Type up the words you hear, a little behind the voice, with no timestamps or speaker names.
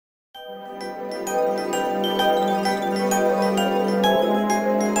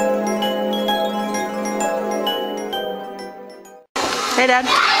Hey, Dad.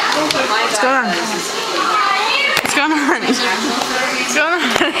 What's going on? What's going on? What's going on?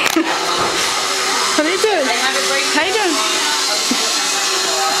 What are you doing? How you doing?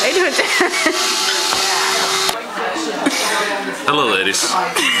 How you doing, Dad? Hello, ladies.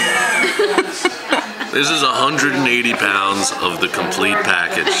 This is 180 pounds of the complete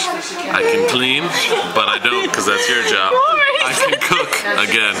package. I can clean, but I don't because that's your job. I can cook,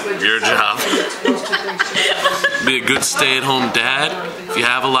 again, your job. Be a good stay-at-home dad. If you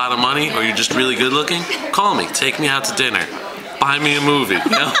have a lot of money or you're just really good looking, call me, take me out to dinner, buy me a movie,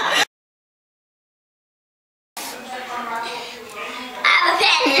 you know? I have a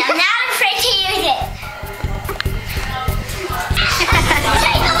pen and I'm not afraid to use it.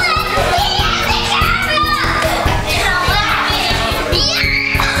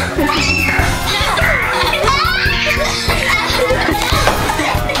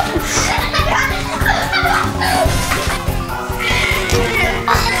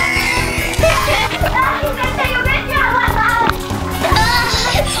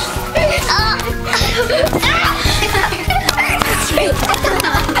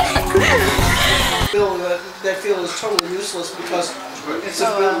 Bill, that field is totally useless because it's a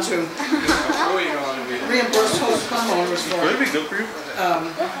bill to reimburse homeowners for Would it be good for you?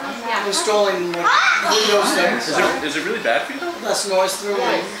 installing windows that Is it really bad for you though? less noise through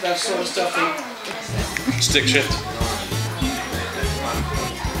and that sort of stuff. And Stick shift.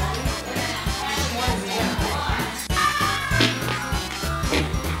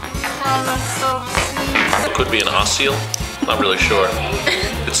 Could be an osseal. Not really sure.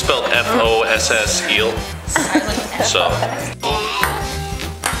 It's spelled F-O-S-S eel. So.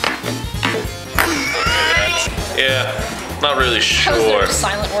 Yeah, not really sure.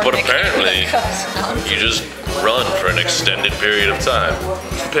 But apparently, you just run for an extended period of time.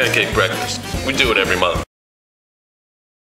 Pancake breakfast. We do it every month.